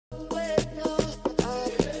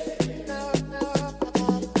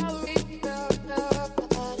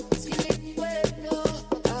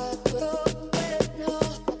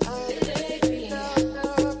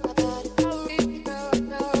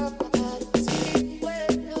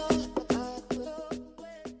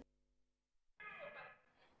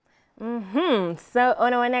So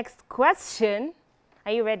on our next question,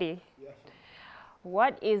 are you ready? Yeah, sure.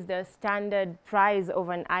 What is the standard price of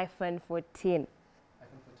an iPhone 14? iPhone 14?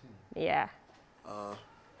 Yeah.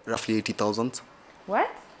 Roughly 80,000. What?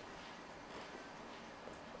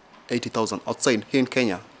 80,000 outside here in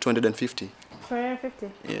Kenya, 250.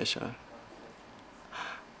 250? Yeah, sure.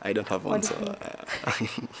 I don't have one, so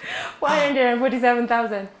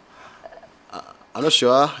 147,000. I'm not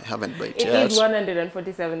sure. I haven't bought it It yet. is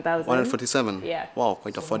 147,000. 147. Yeah. Wow,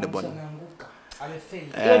 quite affordable.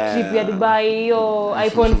 Hiyo trip ya Dubai, hiyo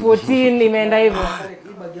iPhone 14 imeenda hivyo.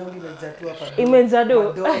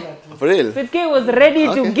 Imejado. For real? 50K was ready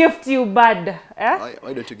to gift you bad. Eh?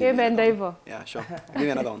 Why don't you give me another another one? Yeah, sure. Give me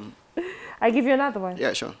another one. I give you another one.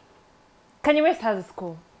 Yeah, sure. Kanye West has a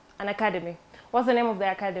school, an academy. What's the name of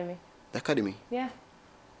the academy? The academy? Yeah.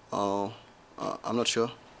 Oh, I'm not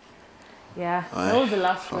sure. Yeah, that was the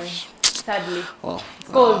last one, sadly. Oh. It's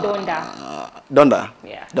called Donda. Donda?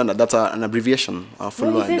 Yeah. Donda, that's an abbreviation.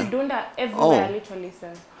 Full No, word. he says Donda everywhere, literally,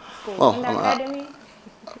 sir. It's called Donda Academy.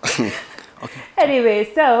 Okay. Anyway,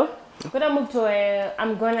 so, we're gonna move to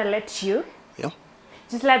I'm gonna let you. Yeah.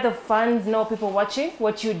 Just let the fans know, people watching,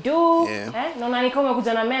 what you do. Yeah. Eh? Naona ni kama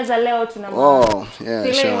kuja na meza leo tuna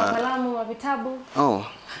sure. makalamu wa vitabu. Oh,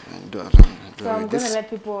 So I'm going to let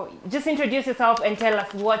people just introduce yourself and tell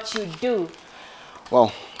us what you do.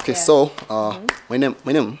 Wow. Okay, so my name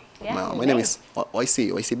is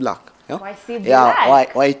YCEE Black. Yeah. YCEE Black. Yeah,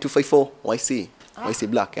 Y254 YCEE. YCEE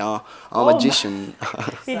Black. Yeah. I'm a magician.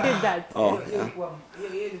 He did that. Oh, yeah.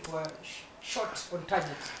 Short on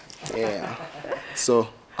target. Yeah. So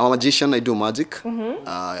I'm a magician. I do magic.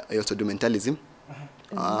 I also do mentalism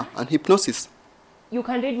and hypnosis. You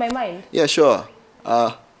can read my mind. Yeah, sure.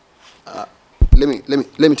 Let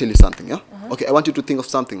me tell you something. Yeah. Okay. I want you to think of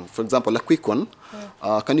something. For example, a quick one.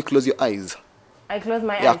 Can you close your eyes? I close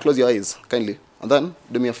my eyes. Yeah, close your eyes kindly, and then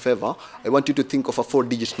do me a favor. I want you to think of a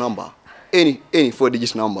 4-digit number. Any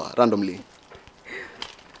 4-digit number randomly.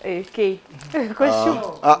 Okay. Look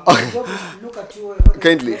at you.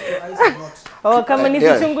 Kindly. Oh, kama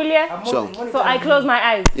nisichungulia? Sure. So I close my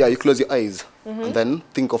eyes. Yeah, you close your eyes and then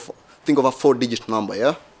think of a 4-digit number.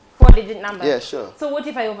 Yeah. 4-digit number. Yeah, sure. So what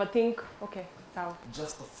if I overthink? Okay, so.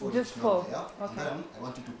 Just a 4-digit Just 4. number. Yeah. Okay. And then I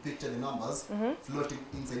want you to picture the numbers floating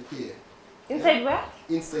inside here. Inside where?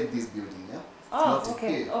 Inside this building. Yeah. Oh, Floating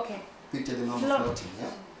okay. here. Okay. Picture the number floating.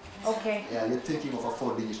 Yeah. Okay. Yeah, you're thinking of a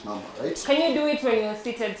 4-digit number, right? Can you do it when you're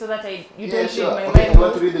seated so that you don't sure. read my Okay, mind? I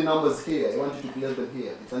want to read the numbers here. I want you to place them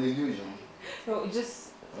here. It's an illusion. No,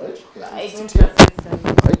 just. Right? Okay. I don't trust this.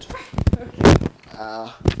 Right?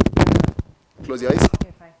 Okay. Close your eyes.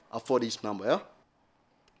 Okay, fine. A 4-digit number, yeah?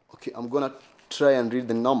 Okay, I'm gonna try and read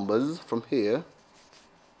the numbers from here.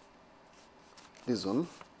 This one.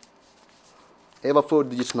 I have a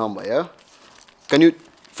 4-digit number, yeah? Can you,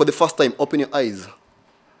 for the first time, open your eyes?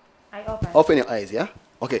 I open. Open your eyes, yeah?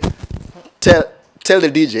 Okay. Tell the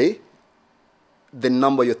DJ the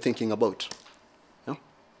number you're thinking about. Yeah?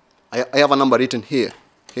 I have a number written here.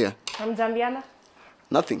 Here. I'm Zambiana?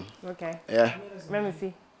 Nothing. Okay. Yeah. Let me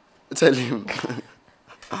see. Tell him.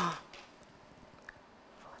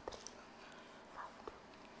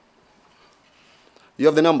 You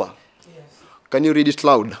have the number? Yes. Can you read it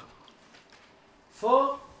loud?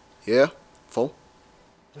 4. Yeah. 4.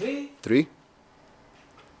 3. 3.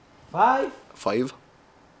 5. 5.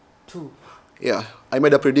 2. Yeah. I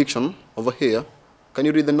made a prediction over here. Can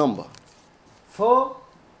you read the number? 4.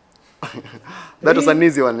 That was an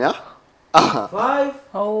easy one, yeah? 5.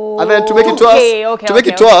 Oh. And then to make it to us, to make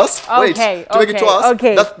it to us,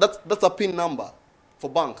 that's a PIN number for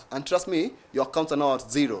bank. And trust me, your accounts are now at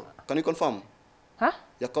 0. Can you confirm? Huh?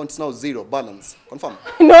 Your account is now 0 balance. Confirm.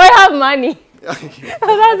 No, I have money. That's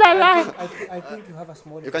a lie. I think you have a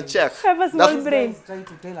small brain. You can check. I have a small brain. He's trying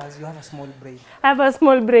to tell us you have a small brain. I have a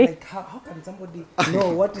small brain. Like, how can somebody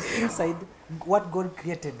know what is inside, what God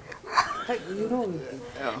created? You know.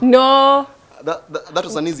 Yeah. No. That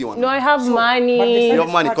was an easy one. No, I have money. You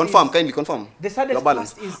have money. Confirm. Kindly confirm. The saddest your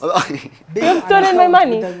balance. part is you've stolen my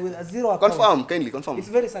money. With a 0 account. Confirm. Kindly confirm. It's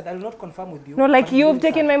very sad. I will not confirm with you. No, like you've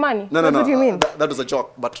taken my money. No, That's what you mean. That was a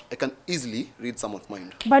joke, but I can easily read someone's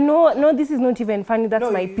mind. But no, this is not even funny.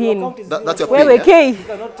 That's my PIN. That's your Where PIN. we K. You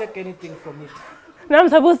cannot take anything from it. Now I'm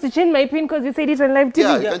supposed to change my PIN because you said it on live TV.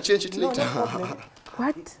 Yeah, you can change it later. No problem.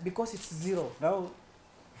 What? Because it's 0. Now.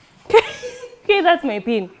 Okay, that's my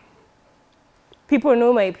PIN. People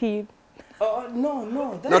know my PIN.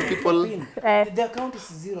 No. That's Not the people. PIN. The account is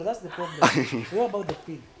 0. That's the problem. What about the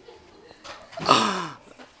PIN?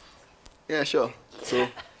 Yeah, sure. So.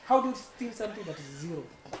 How do you steal something that is 0?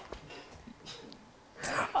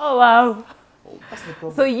 Oh, wow. home. That's the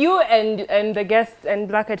problem. So you and the guest and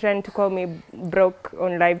Black are trying to call me broke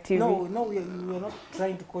on live TV. No, we are not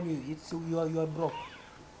trying to call you. It's you are broke.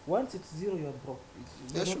 Once it's zero, you are broke.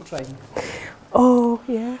 We're not trying. Oh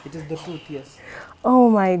yeah. It is the truth, yes. Oh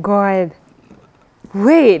my God.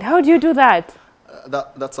 Wait, how do you do that?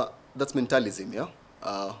 That's mentalism, yeah.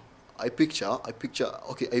 I picture.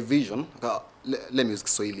 Okay, I vision. Let me use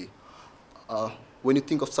Kiswahili. When you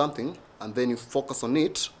think of something and then you focus on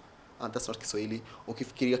it, and that's not Kiswahili.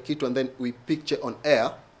 Ukifikiria kitu and then we picture on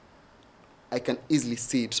air, I can easily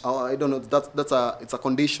see it. I don't know. It's a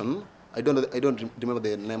condition. I don't remember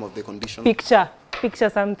the name of the condition. Picture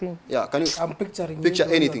something. Yeah, can you? I'm picturing picture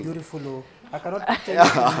you anything. Beautiful. Oh. I cannot picture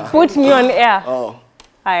anything. Put me on air. Oh.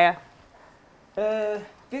 Aya.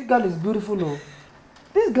 This girl is beautiful. Oh.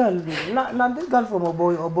 This girl, this girl from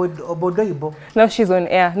Obodoyibo. Now she's on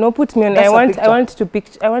air. No, put me on That's air.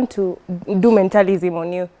 a I want to do mentalism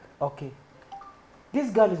on you. Okay.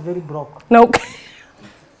 This girl is very broke. No.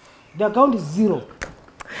 The account is zero.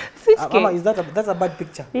 Mama, that's a bad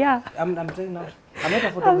picture? Yeah. I'm trying now. I'm not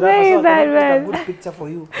a photographer, so I cannot take a good picture for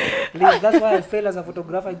you. Please, that's why I fail as a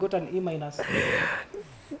photographer. I got an E-.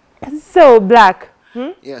 So Black.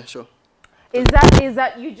 Yeah, sure. Is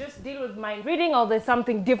that you just deal with mind reading, or there's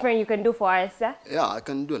something different you can do for us? Yeah, I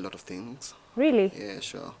can do a lot of things. Really? Yeah,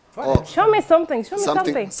 sure. Show me something. Show me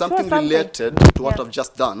something. Something related to what I've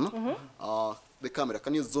just done. The camera,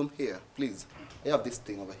 can you zoom here, please? I have this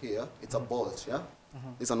thing over here. It's a bolt, yeah?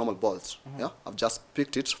 It's a normal bolt, yeah? I've just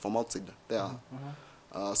picked it from outside there.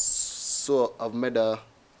 So I've made an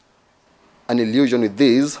illusion with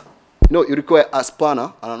these. You know, you require a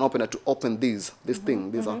spanner and an opener to open this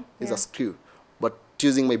thing. These are a screw. But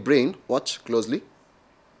using my brain, watch closely.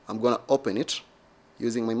 I'm gonna open it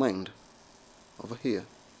using my mind. Over here,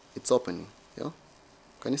 it's opening. Yeah,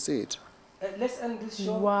 can you see it? Let's end this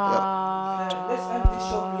show. Wow. Let's end this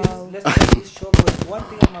show, please. Let's end this show. But one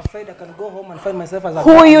thing I'm afraid I can go home and find myself as a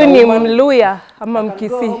Who you ni woman. Mluya? I can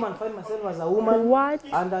go home and find myself as a woman. What?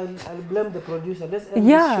 And I'll blame the producer. Let's end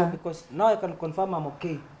this show because now I can confirm I'm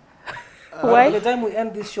okay. Why? By the time we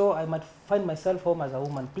end this show, I might find myself home as a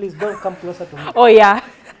woman. Please don't come closer to me. Oh yeah.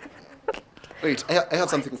 Wait, I have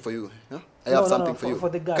something for you. Yeah? I have something for you. For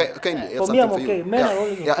the guy. Kindly, I have For something me, I'm for okay. you. Men are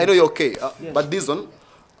always okay. Yeah, I know you're okay. Yes. But this one,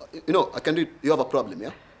 you know, I can do it. You have a problem,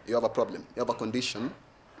 yeah? You have a problem. You have a condition.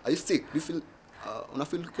 Are you sick? Do you feel, when I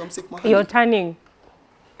feel I'm sick, man? You're turning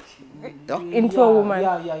into a woman.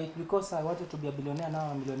 Yeah, it's because I wanted to be a billionaire,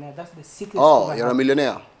 now I'm a millionaire. That's the secret. Oh, you're a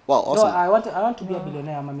millionaire. Wow, awesome. No, I want to be a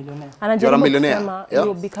billionaire. I'm a millionaire. And You're a millionaire, yeah?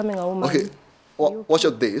 You're becoming a woman. Okay, watch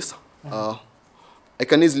out this. I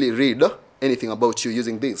can easily read anything about you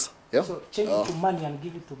using this. Yeah? So change it to money and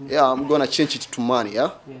give it to me. Yeah, I'm gonna change it to money,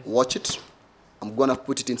 yeah? Yes. Watch it. I'm gonna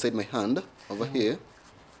put it inside my hand over here.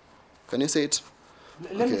 Can you see it?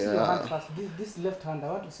 Let me see your hand first. This left hand,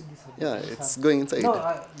 I want to see this hand. Yeah, this it's hand. going inside. No,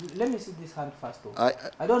 let me see this hand first. Though.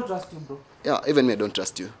 I don't trust you, bro. Yeah, even me, I don't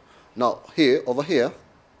trust you. Now, here, over here,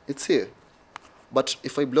 it's here. But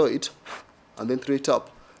if I blow it and then throw it up,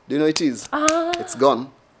 do you know it is? It's gone.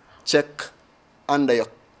 Check under your...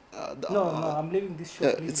 no, I'm leaving this show,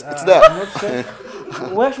 yeah, please. it's there. I'm not sure.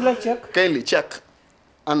 Where should I check? Kindly check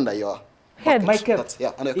under your head. My cap.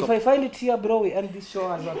 Yeah, under your If I find it here, bro, we end this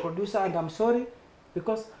show as a producer, and I'm sorry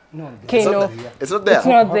because no. Okay, no. It's not there. It's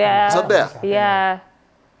not there. It's not there. Yeah.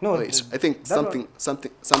 No, wait. I think something is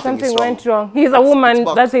Something wrong. went wrong. He's a woman.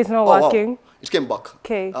 That's why it's not working. Wow. It came back.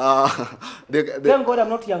 Okay. Thank God I'm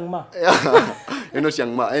not young ma. You're not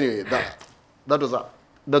young ma. Anyway, that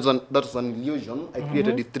was an illusion. I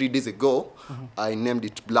created it 3 days ago. I named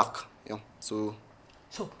it Black. Yeah. So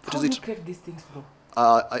how do you create these things, bro?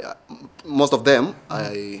 Most of them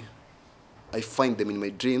I find them in my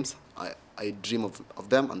dreams. I dream of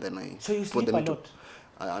them and then I so you put sleep them a into.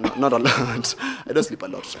 lot? Not a lot. I don't sleep a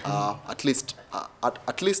lot. At least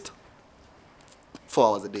 4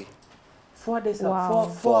 hours a day. 4 days. Wow.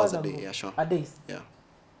 4 hours a day. Yeah, sure. A day. Yeah.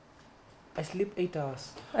 I sleep 8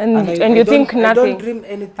 hours. And you think nothing. I don't dream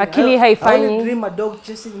anything. Akili I haifanyi. only dream a dog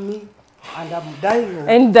chasing me and I'm dying.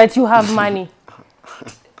 And that you have money.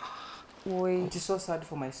 Wait. It is so sad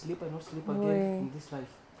for my sleep. I don't sleep again in this life.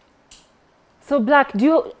 So Black, do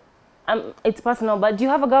you? It's personal, but do you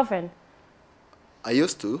have a girlfriend? I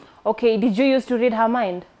used to. Okay. Did you used to read her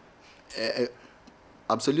mind?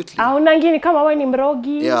 Absolutely. Nangini kama wewe ni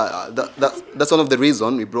mrogi. Yeah, that's one of the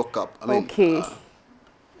reasons we broke up. I mean, okay.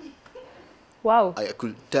 Wow. I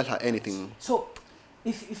could tell her anything. So,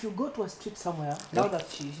 if you go to a street somewhere, now that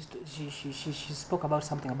she spoke about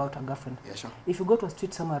something about her girlfriend. Yeah, sure. If you go to a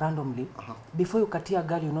street somewhere randomly, before you cut a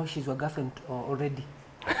girl, you know she's your girlfriend already.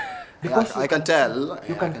 Because I can tell.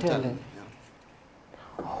 You can tell. Yeah.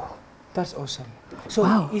 That's awesome.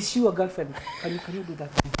 So, is she your girlfriend? Can you do that?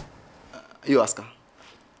 You ask her.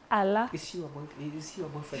 Allah. Is she your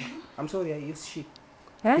boyfriend? I'm sorry, is she?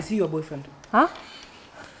 Eh? Is he your boyfriend? Huh?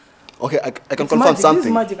 Okay, I can It's confirm magic.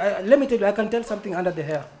 something. This is magic. Let me tell you, I can tell something under the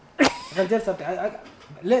hair. I can tell something.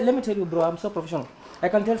 Let me tell you, bro, I'm so professional. I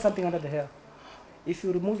can tell something under the hair. If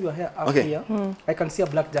you remove your hair up here, I can see a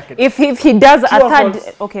black jacket. If he does True a or third,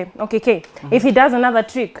 false? okay. If he does another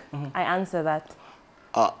trick, I answer that.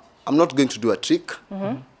 I'm not going to do a trick.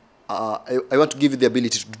 I want to give you the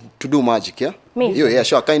ability to do magic, yeah? Me? You, yeah,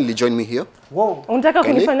 sure. Kindly join me here. Whoa. Unataka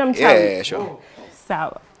Kindly? kunifanya mchawi? Yeah, sure. Whoa.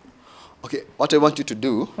 Sawa. Okay, what I want you to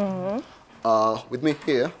do, with me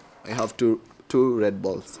here, I have two red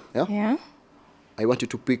balls, yeah? Yeah. I want you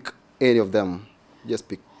to pick any of them. Just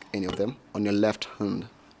pick any of them on your left hand.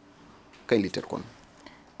 Kindly take one.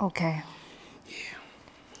 Okay.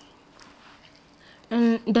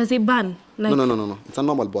 Does it burn? Like, No. It's a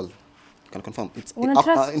normal ball. You can confirm. It's Wanna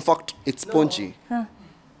trust? in fact, it's spongy. Huh.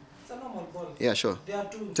 It's a normal ball. Yeah, sure. There are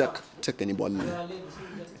two. Take any ball. There are ladies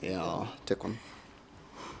who just Yeah, take one.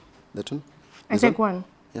 That one? I This take one.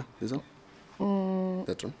 Yeah, this one?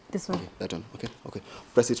 That one? This one. Okay, that one. Okay.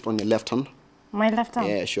 Press it on your left hand. My left arm?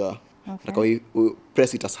 Yeah, sure. Okay. Like you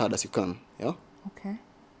press it as hard as you can. Yeah? Okay.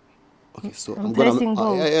 Okay, so I'm gonna pressing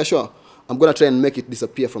both. yeah, sure. I'm gonna try and make it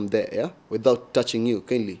disappear from there, yeah, without touching you,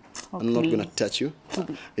 kindly. I'm not please. gonna touch you.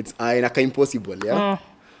 It's impossible, yeah.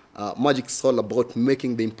 Magic is all about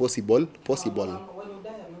making the impossible possible. when you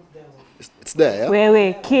die, I'm not there. It's there, yeah.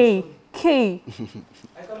 Wait, K.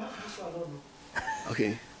 I cannot be so alone.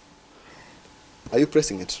 Okay. Are you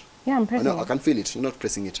pressing it? Yeah, I'm I pressing. know, I can feel it. You're not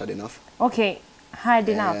pressing it hard enough. Okay, hard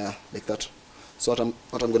enough. Yeah, like that. So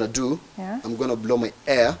what I'm gonna do? Yeah. I'm gonna blow my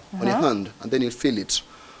air on your hand, and then you'll feel it.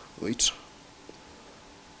 Wait.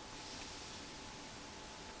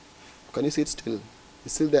 Can you see it still?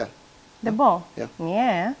 It's still there. The ball? Yeah.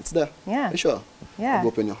 Yeah. It's there. Yeah. Are you sure? Yeah. You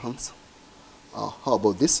open your hands. How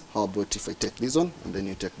about this? How about if I take this one and then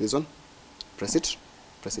you take this one? Press it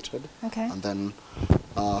red. Okay. And then,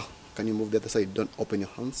 can you move the other side? Don't open your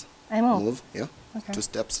hands. I move. Move. Yeah. Okay. 2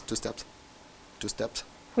 steps. 2 steps. 2 steps.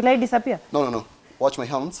 Will I disappear? No. Watch my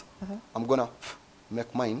hands. I'm gonna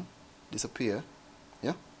make mine disappear.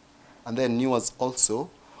 Yeah. And then yours also.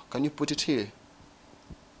 Can you put it here?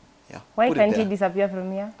 Yeah. Why put can't it he there. disappear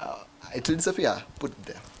from here? It will disappear. Put it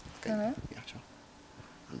there. Okay. Yeah, sure.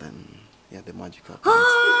 And then, yeah, the magic happens.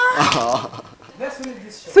 Let's finish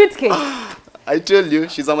this show. Sweet cake. I tell you,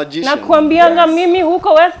 she's a magician. Nakuambianga mimi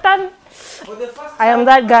huko Western. For the first I am time,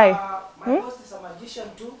 that guy. My host is a magician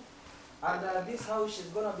too. And this house, she's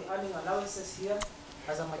going to be earning allowances here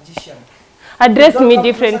as a magician. Address Don't me come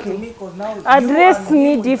closer to differently. me 'cause now you Address and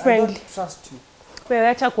me him, differently. I don't trust you. Wewe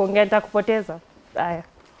acha kuongea nitakupoteza. Haya.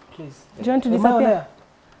 Please. Do you want to Am I on disappear? air?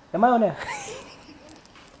 Am I on air?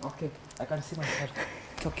 Okay, I can see myself.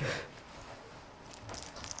 It's okay.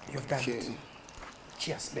 You've done Okay. it.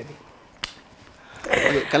 Cheers, baby.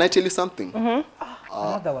 Okay, can I tell you something?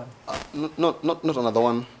 Another one. Not another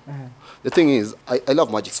one. The thing is, I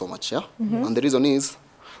love magic so much, yeah? And the reason is,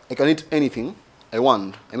 I can eat anything I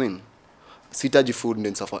want. I mean, sihitaji food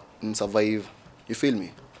and survive. You feel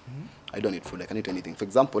me? I don't need food. I can eat anything. For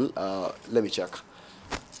example, let me check.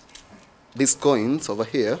 These coins over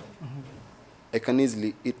here, I can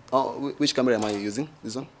easily eat. Oh, which camera am I using?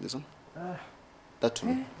 This one? This one? That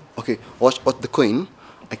one. Okay, watch the coin.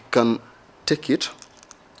 I can take it,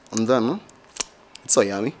 and then it's so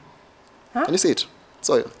yummy. Huh? Can you see it?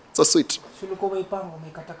 So sweet. Ulikuwa umeipanga,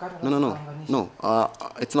 umeikatakata na No. kupanganisha. No,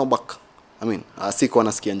 it's not back. I mean, sikuwa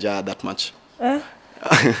nasikia njaa that much.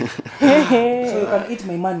 So you can eat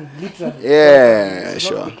my money, literally. Yeah, It's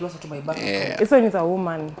not sure. be closer to my bank Yeah. account. This one is a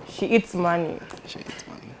woman. She eats money. She eats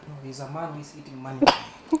money. No, he's a man who's eating money.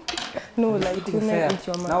 No, He's like eating women fair. eat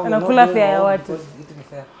your money. Now we're not Anakula going fair ya home watu. because he's eating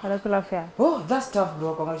fair. Anakula fair. Oh, that's tough,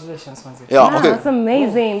 bro. Congratulations, man. Yeah, okay. That's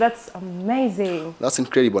amazing. That's amazing. That's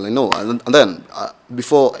incredible. I know. And then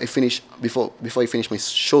before I finish my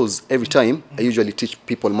shows every time, I usually teach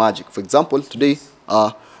people magic. For example, today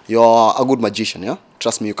you're a good magician, yeah?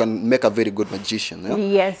 Trust me, you can make a very good magician, yeah?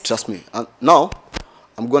 Yes. Trust me. And now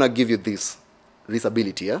I'm going to give you this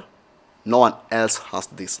ability, yeah? No one else has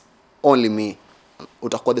this. Only me.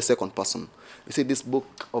 Utakuwa the second person. You see this book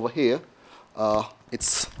over here,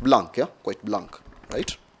 it's blank, yeah? Quite blank,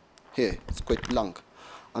 right? Here, it's quite blank.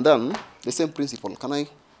 And then, the same principle. Can I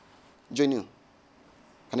join you?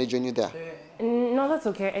 Can I join you there? No, that's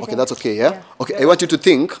okay. I Okay, think- that's okay, yeah? Okay, I want you to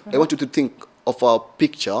think of a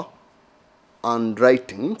picture and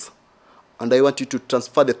writings, and I want you to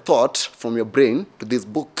transfer the thought from your brain to this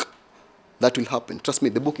book. That will happen. Trust me,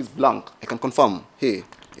 the book is blank. I can confirm. Hey,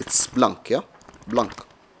 It's blank, yeah? Blank.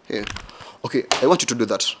 Here. Okay, I want you to do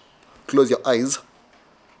that. Close your eyes,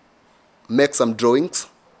 make some drawings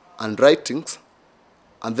and writings,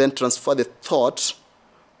 and then transfer the thought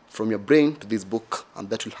from your brain to this book, and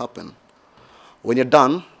that will happen. When you're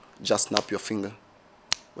done, just snap your finger.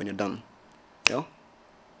 When you're done. Yeah?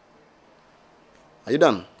 Are you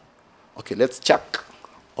done? Okay, let's check.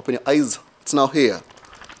 Open your eyes. It's now here.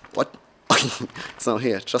 What? It's now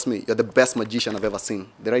here. Trust me, you're the best magician I've ever seen.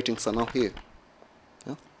 The writings are now here.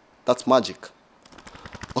 Yeah? That's magic.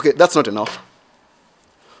 Okay, that's not enough.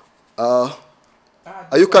 Are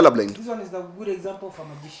you colorblind? This one is the good example of a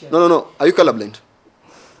magician. No. Are you colorblind?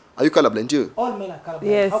 Are you colorblind? You? All men are colorblind.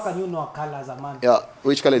 Yes. How can you know a color as a man? Yeah.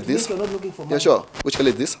 Which color is this? You're not looking for Yeah, money. sure. Which color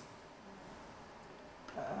is this?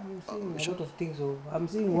 I'm seeing a lot of things. Oh. I'm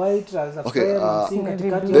seeing white as a Okay, frame. I'm seeing Maybe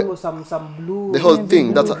a some blue. The whole maybe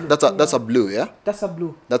thing. blue, That's a blue, yeah. That's a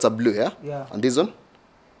blue. That's a blue, yeah. Yeah. And this one?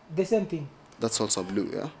 The same thing. That's also blue,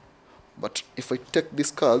 yeah. But if I take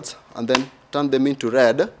these cards and then turn them into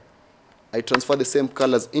red, I transfer the same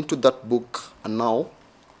colors into that book, and now,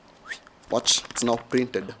 watch, it's now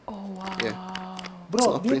printed. Oh, wow. Yeah.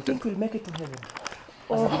 Bro, do you think we'll make it to heaven?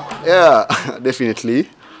 Yeah, definitely.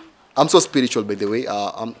 I'm so spiritual, by the way.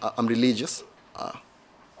 I'm religious.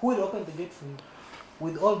 Who will open the gate for you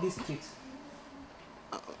with all these tricks?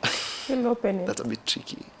 He'll open it. That's a bit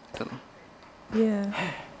tricky. I don't know. Yeah.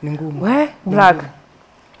 Ningumu. Where? Black.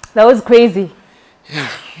 That was crazy.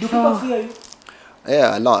 Do people fear you?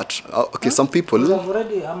 Yeah, a lot. Okay, some people.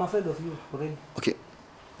 I'm afraid of you already. Okay,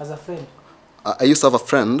 As a friend. I used to have a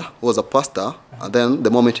friend who was a pastor, and then the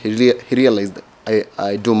moment he realized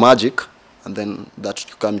I do magic, and then that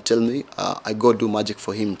you come tell me, I go do magic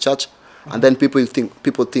for him in church, and then people think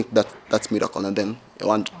that that's miracle, and then they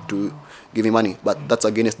want to give me money, but that's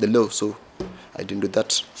against the law, so I didn't do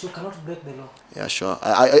that. So you cannot break the law. Yeah, sure.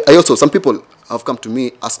 I also, some people have come to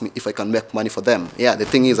me, ask me if I can make money for them. Yeah, the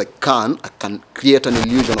thing is I can create an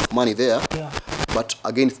illusion of money there, Yeah. but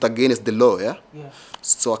again, it's against the law, yeah? Yeah.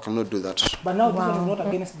 So I cannot do that. But now this one is not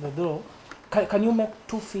against the law. Can you make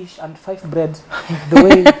 2 fish and 5 breads the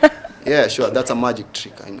way? Yeah, sure. That's a magic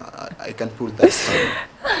trick. I can pull that.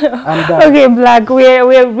 And, Okay, Black,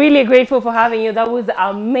 we're really grateful for having you. That was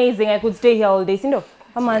amazing. I could stay here all day. Sindo,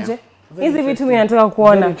 amaje? Hizi vitu mimi nataka very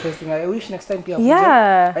kuona. interesting. I wish next time.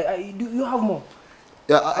 Yeah. Do you have more?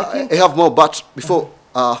 Yeah, I have more, but before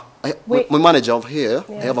my manager over here,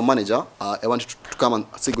 I have a manager. I wanted to come and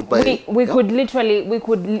say goodbye.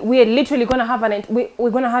 We're literally gonna have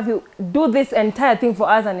we're gonna have you do this entire thing for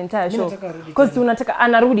us, an entire show. Because tunataka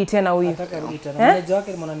anarudi tena huyu. Manager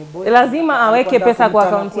wake mwananiboy. Lazima aweke pesa kwa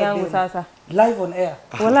account yangu sasa. Live on air.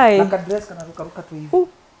 Walai. Na kadress kana ruka tu hivi.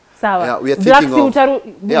 Sawa. Yeah, we are Black thinking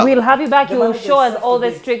of, we'll have you back. The You will manager show is us safe all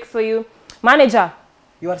the today. tricks for you. Manager,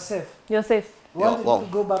 You are safe. you're safe. We wanted wow. to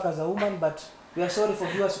go back as a woman, but we are sorry for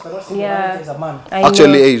viewers who cannot see the Yeah. manager as a man.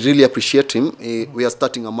 Actually, I really appreciate him. We are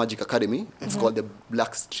starting a magic academy. It's called the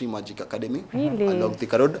Black Stream Magic Academy. Really? Along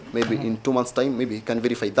Thika Road. Maybe in 2 months' time, maybe you can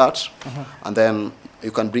verify that. And then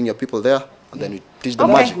you can bring your people there, and then you teach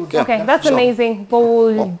them magic. Yeah. Okay, that's Sure. amazing. But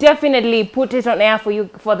we'll definitely put it on air for you,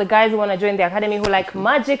 for the guys who want to join the academy who like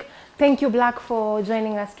magic. Thank you, Black, for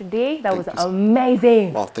joining us today. That was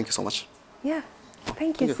amazing. Wow, thank you so much. Yeah,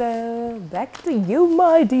 thank you, sir. Back to you,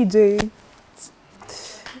 my DJ.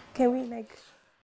 Can we like...